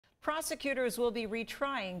Prosecutors will be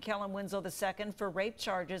retrying Kellen Winslow II for rape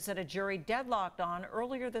charges that a jury deadlocked on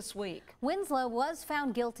earlier this week. Winslow was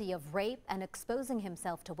found guilty of rape and exposing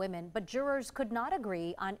himself to women, but jurors could not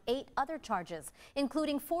agree on 8 other charges,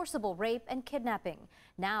 including forcible rape and kidnapping.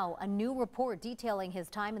 Now, a new report detailing his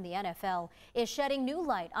time in the NFL is shedding new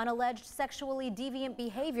light on alleged sexually deviant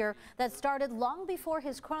behavior that started long before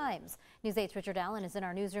his crimes. News 8's Richard Allen is in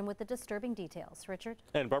our newsroom with the disturbing details. Richard?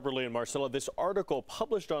 And Barbara Lee and Marcella, this article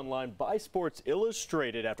published online by Sports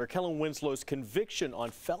Illustrated after Kellen Winslow's conviction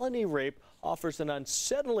on felony rape offers an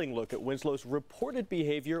unsettling look at Winslow's reported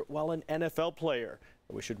behavior while an NFL player.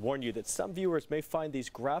 We should warn you that some viewers may find these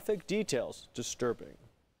graphic details disturbing.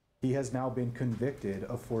 He has now been convicted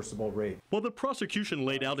of forcible rape. Well, the prosecution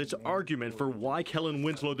laid out its argument for why Kellen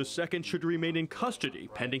Winslow II should remain in custody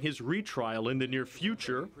pending his retrial in the near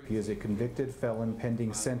future. He is a convicted felon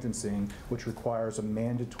pending sentencing, which requires a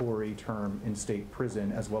mandatory term in state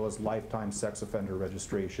prison as well as lifetime sex offender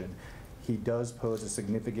registration. He does pose a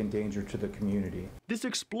significant danger to the community. This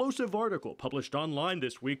explosive article, published online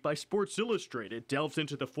this week by Sports Illustrated, delves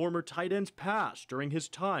into the former tight end's past during his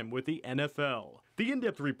time with the NFL. The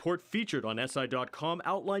in-depth report featured on SI.com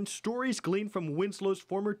outlines stories gleaned from Winslow's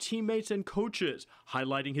former teammates and coaches,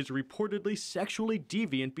 highlighting his reportedly sexually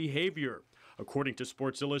deviant behavior. According to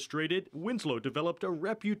Sports Illustrated, Winslow developed a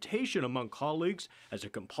reputation among colleagues as a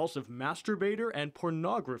compulsive masturbator and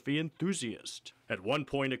pornography enthusiast. At one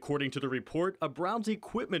point, according to the report, a Browns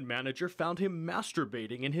equipment manager found him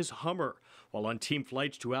masturbating in his Hummer. While on team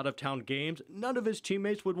flights to out-of-town games, none of his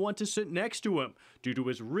teammates would want to sit next to him due to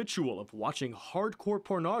his ritual of watching hardcore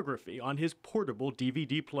pornography on his portable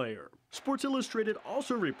DVD player. Sports Illustrated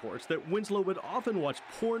also reports that Winslow would often watch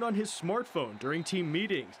porn on his smartphone during team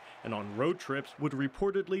meetings, and on road trips would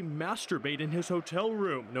reportedly masturbate in his hotel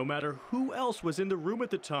room no matter who else was in the room at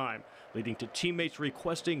the time, leading to teammates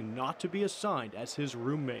requesting not to be assigned as his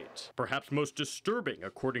roommates. Perhaps most disturbing,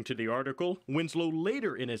 according to the article, Winslow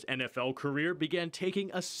later in his NFL career began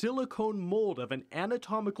taking a silicone mold of an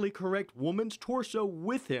anatomically correct woman's torso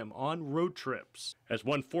with him on road trips. As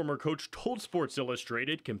one former coach told Sports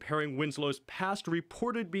Illustrated, comparing Winslow's past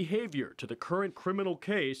reported behavior to the current criminal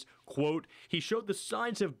case, quote, "He showed the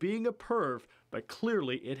signs of being a perv, but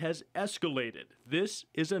clearly it has escalated. This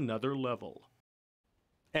is another level."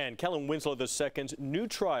 And Kellen Winslow II's new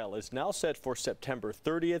trial is now set for September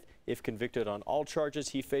 30th. If convicted on all charges,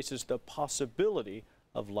 he faces the possibility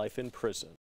of life in prison.